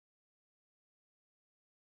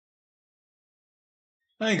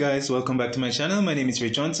Hi guys, welcome back to my channel. My name is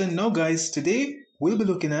Ray Johnson. Now guys, today we'll be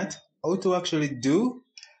looking at how to actually do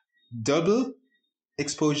double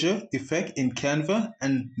exposure effect in Canva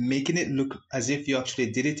and making it look as if you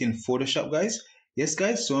actually did it in Photoshop, guys. Yes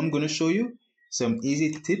guys, so I'm going to show you some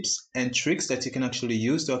easy tips and tricks that you can actually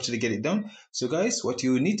use to actually get it done. So guys, what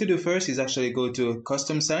you need to do first is actually go to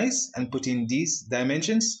custom size and put in these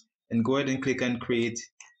dimensions and go ahead and click on create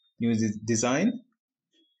new design.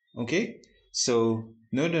 Okay, so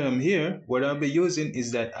now that I'm here, what I'll be using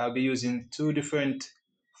is that I'll be using two different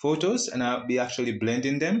photos and I'll be actually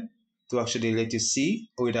blending them to actually let you see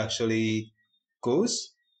how it actually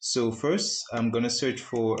goes. So first I'm gonna search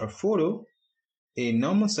for a photo, a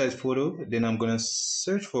normal size photo, then I'm gonna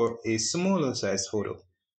search for a smaller size photo.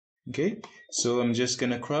 Okay, so I'm just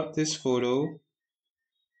gonna crop this photo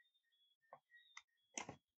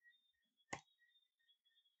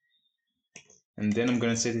and then I'm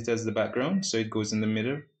gonna set it as the background so it goes in the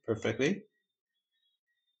middle perfectly,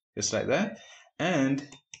 just like that. And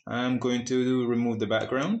I'm going to remove the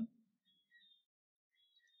background.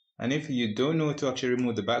 And if you don't know to actually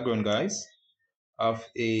remove the background, guys, of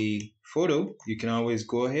a photo, you can always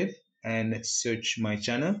go ahead and search my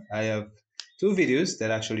channel. I have two videos that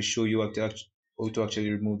actually show you how to actually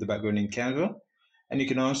remove the background in Canva. And you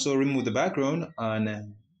can also remove the background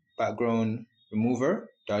on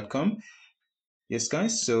backgroundremover.com. Yes,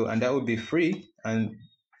 guys. So, and that would be free and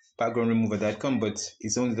backgroundremover.com, but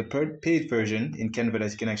it's only the paid version in Canva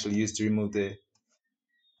that you can actually use to remove the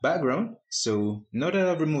background. So now that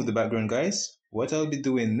I've removed the background, guys, what I'll be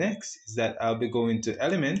doing next is that I'll be going to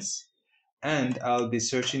elements and I'll be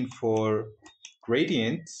searching for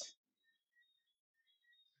gradient.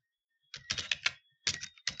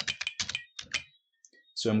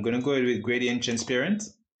 So I'm going to go with gradient transparent.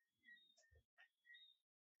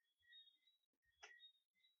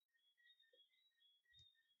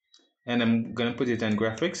 And I'm going to put it on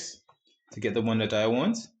graphics to get the one that I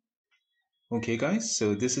want. Okay, guys,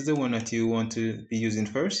 so this is the one that you want to be using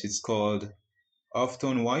first. It's called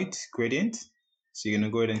off-tone white gradient. So you're going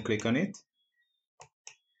to go ahead and click on it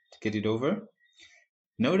to get it over.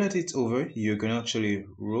 Now that it's over, you're going to actually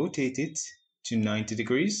rotate it to 90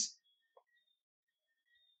 degrees.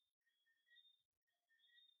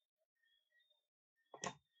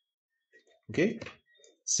 Okay,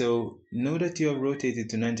 so now that you have rotated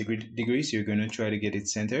to 90 degrees, you're going to try to get it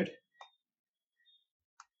centered.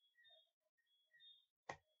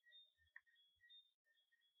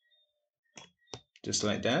 Just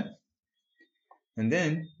like that. And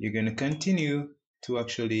then you're going to continue to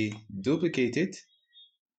actually duplicate it.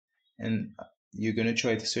 And you're going to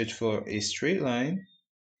try to search for a straight line.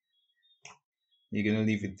 You're going to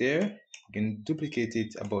leave it there. You can duplicate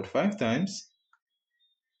it about 5 times.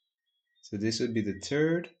 So this would be the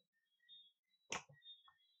third.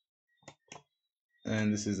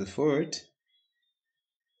 And this is the fourth.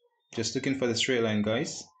 Just looking for the straight line,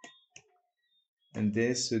 guys. And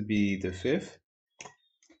this would be the fifth.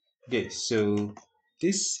 Okay, so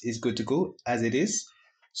this is good to go as it is.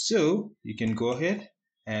 So you can go ahead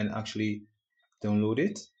and actually download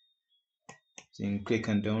it. So you can click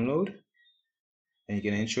on download and you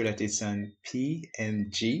can ensure that it's on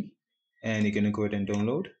PNG and you're gonna go ahead and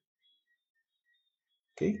download.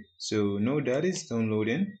 Okay, so now that is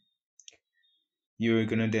downloading, you're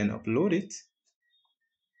gonna then upload it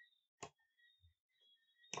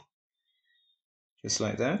just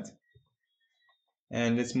like that.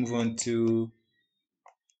 And let's move on to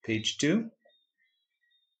page 2.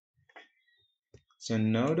 So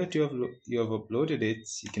now that you have uploaded it,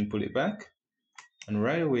 you can pull it back, and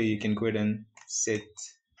right away you can go ahead and set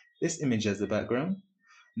this image as the background.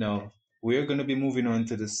 Now we're going to be moving on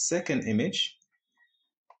to the second image,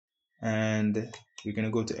 and we're going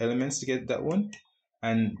to go to elements to get that one.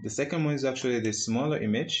 And the second one is actually the smaller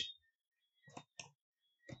image.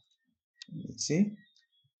 See?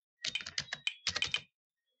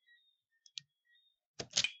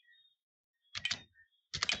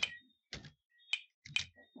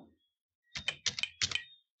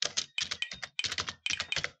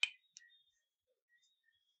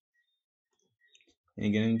 And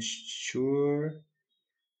you can ensure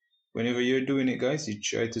whenever you're doing it, guys, you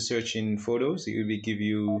try to search in photos. It will give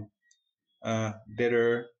you a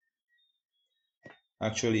better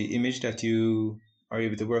actually image that you are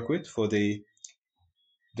able to work with for the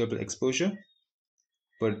double exposure.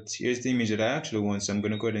 But here's the image that I actually want, so I'm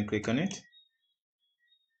going to go ahead and click on it.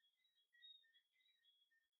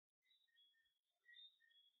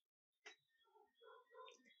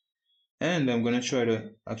 And I'm going to try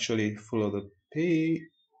to actually follow the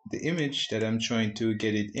image that I'm trying to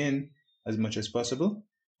get it in as much as possible.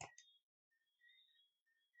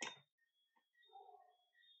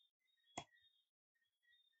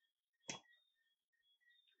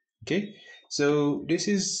 Okay, so this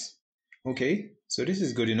is okay. So this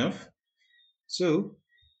is good enough. So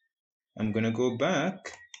I'm gonna go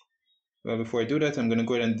back. Well, before I do that, I'm gonna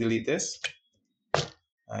go ahead and delete this.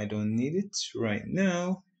 I don't need it right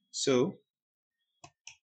now. So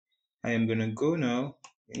I am gonna go now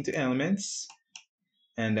into elements,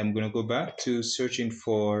 and I'm gonna go back to searching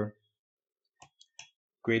for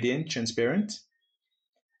gradient transparent,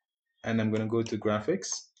 and I'm gonna go to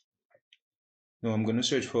graphics. Now I'm gonna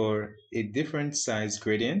search for a different size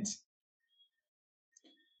gradient.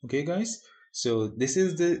 Okay, guys. So this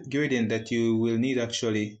is the gradient that you will need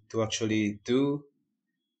to do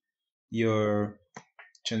your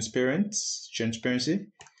transparency.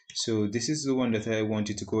 So this is the one that I want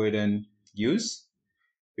you to go ahead and use.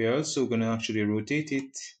 We're also going to actually rotate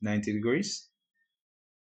it 90 degrees.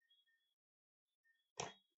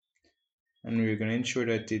 And we're going to ensure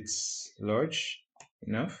that it's large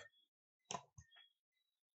enough.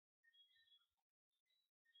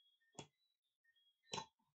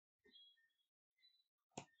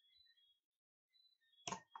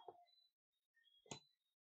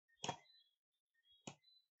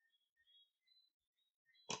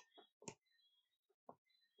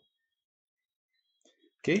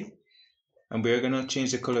 Okay, and we're going to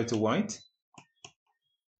change the color to white.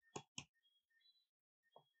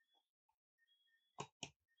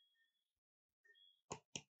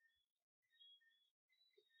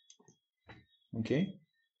 Okay,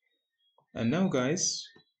 and now guys,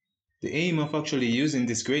 the aim of actually using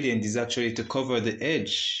this gradient is actually to cover the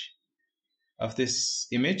edge of this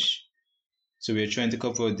image. So we're trying to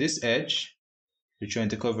cover this edge, we're trying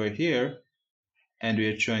to cover here, and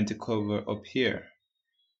we're trying to cover up here.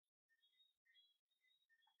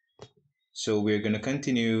 So we're going to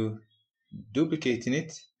continue duplicating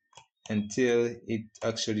it until it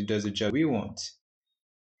actually does the job we want.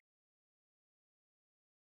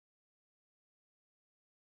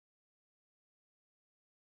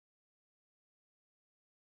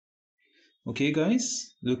 Okay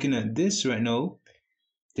guys, looking at this right now,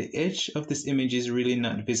 the edge of this image is really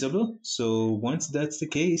not visible. So once that's the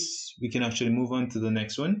case, we can actually move on to the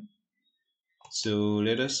next one. So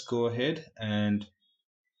let us go ahead and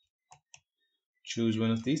choose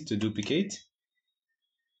one of these to duplicate.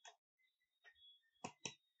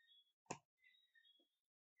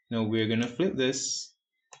 Now we're going to flip this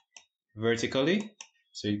vertically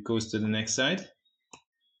so it goes to the next side.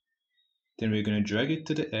 Then we're going to drag it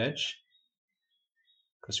to the edge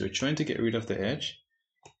because we're trying to get rid of the edge.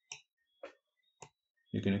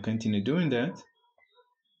 You're going to continue doing that,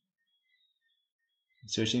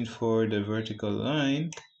 searching for the vertical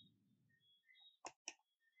line.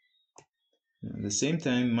 At the same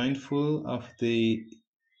time, mindful of the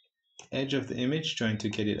edge of the image, trying to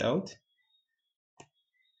get it out.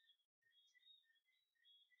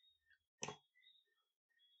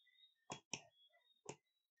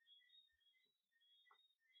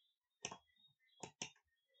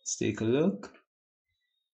 Let's take a look.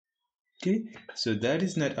 Okay, so that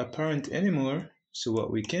is not apparent anymore. So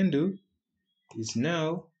what we can do is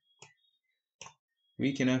now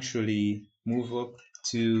we can actually move up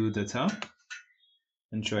to the top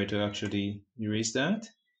and try to actually erase that.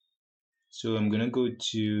 So I'm going to go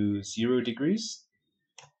to 0 degrees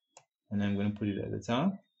and I'm going to put it at the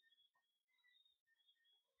top.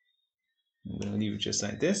 I'm going to leave it just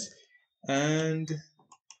like this. And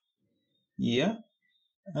yeah,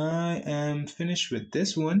 I am finished with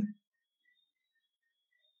this one.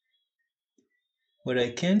 What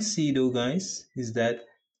I can see though, guys, is that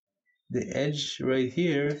the edge right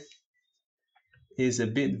here is a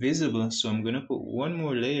bit visible. So I'm going to put one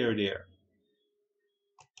more layer there.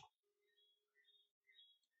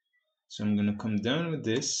 So I'm going to come down with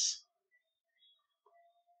this,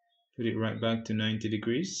 put it right back to 90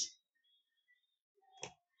 degrees.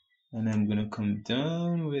 And I'm going to come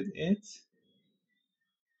down with it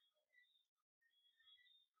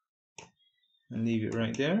and leave it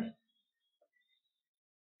right there.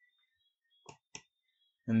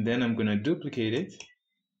 And then I'm going to duplicate it.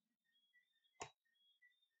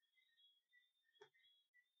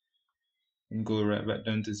 And go right back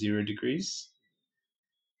down to 0 degrees.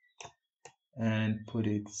 And put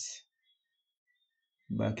it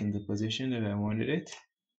back in the position that I wanted it.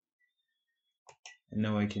 And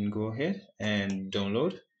now I can go ahead and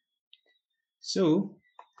download. So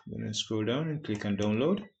I'm going to scroll down and click on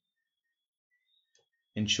download.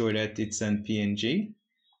 Ensure that it's on PNG.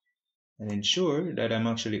 And ensure that I'm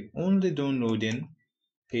actually only downloading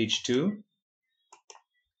page 2.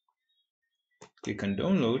 Click on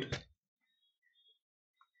download.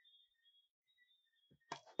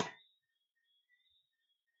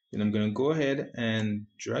 Then Then I'm going to go ahead and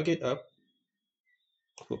drag it up,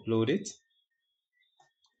 upload it.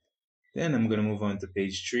 Then I'm going to move on to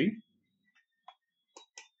page 3.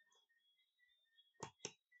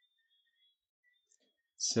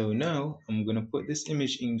 So now I'm going to put this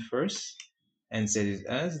image in first and set it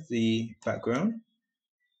as the background.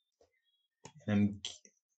 And I'm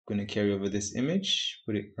going to carry over this image,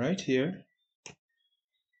 put it right here.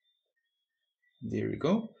 There we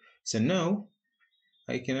go. So now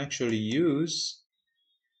I can actually use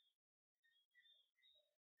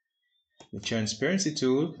the transparency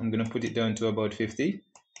tool. I'm going to put it down to about 50.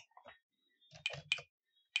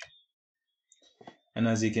 And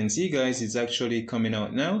as you can see, guys, it's actually coming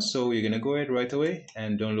out now. So you're going to go ahead right away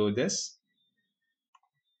and download this.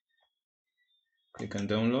 Click on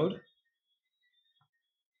download.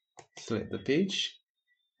 Select the page.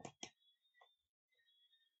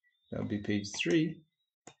 That'll be page 3.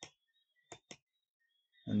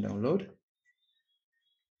 And download.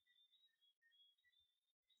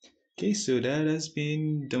 Okay, so that has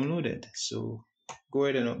been downloaded. So go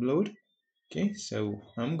ahead and upload. Okay, so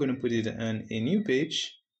I'm going to put it on a new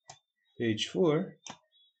page, page 4.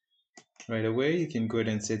 Right away, you can go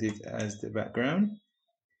ahead and set it as the background.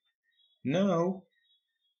 Now,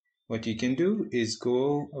 what you can do is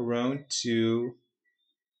go around to,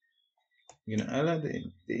 you're going to highlight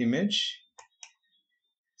the image.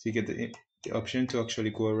 So you get the option to actually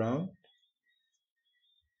go around.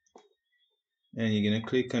 And you're going to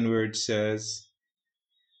click on where it says,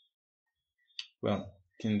 well,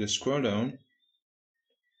 you can just scroll down,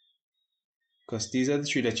 because these are the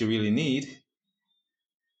 3 that you really need.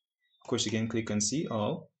 Of course, you can click on see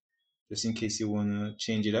all, just in case you want to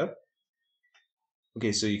change it up.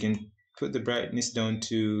 Okay, so you can put the brightness down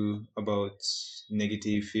to about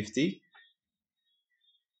 -50.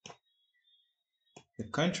 The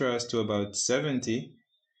contrast to about 70.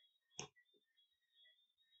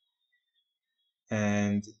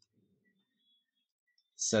 And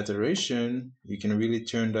saturation, you can really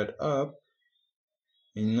turn that up.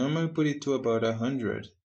 You normally put it to about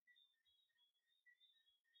 100.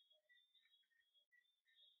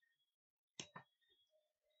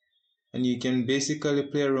 And you can basically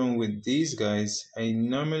play around with these guys. I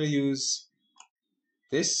normally use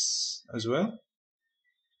this as well,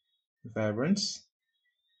 vibrance.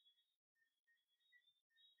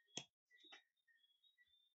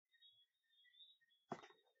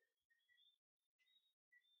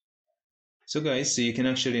 So guys, so you can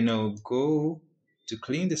actually now go to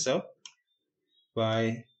clean this up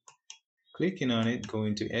by clicking on it,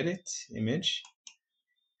 going to edit image,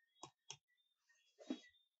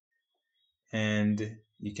 and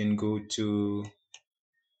you can go to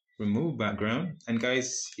remove background. And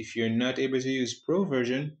guys, if you're not able to use pro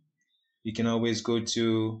version, you can always go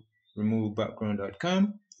to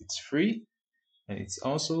removebackground.com. It's free and it's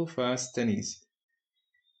also fast and easy.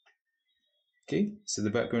 Okay, so the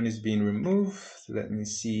background is being removed. Let me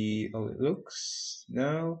see how it looks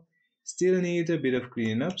now. Still need a bit of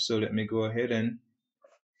cleaning up, so let me go ahead and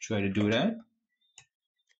try to do that.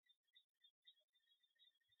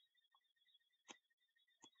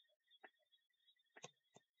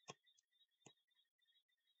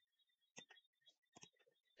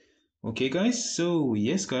 Okay guys, so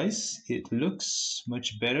yes guys, it looks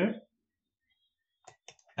much better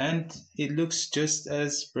and it looks just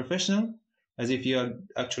as professional as if you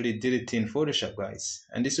actually did it in Photoshop, guys.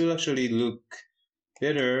 And this will actually look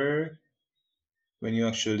better when you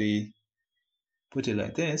actually put it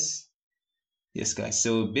like this. Yes guys,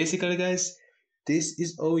 so basically guys, this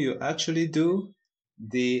is how you actually do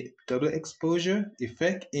the double exposure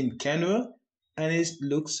effect in Canva, and it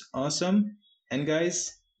looks awesome. And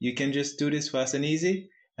guys, you can just do this fast and easy.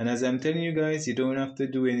 And as I'm telling you guys, you don't have to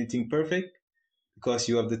do anything perfect, because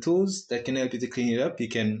you have the tools that can help you to clean it up. You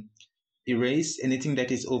can erase anything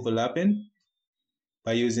that is overlapping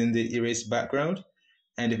by using the erase background.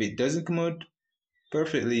 And if it doesn't come out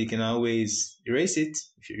perfectly, you can always erase it.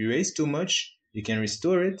 If you erase too much, you can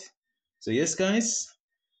restore it. So yes guys,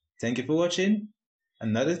 thank you for watching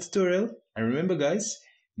another tutorial. And remember guys,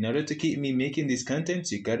 in order to keep me making these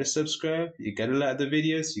contents, you gotta subscribe, you gotta like the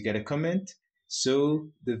videos, you gotta comment, so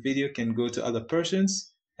the video can go to other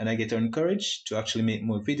persons and I get encouraged to actually make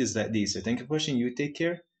more videos like these. So thank you for watching. You take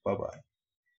care. Bye bye.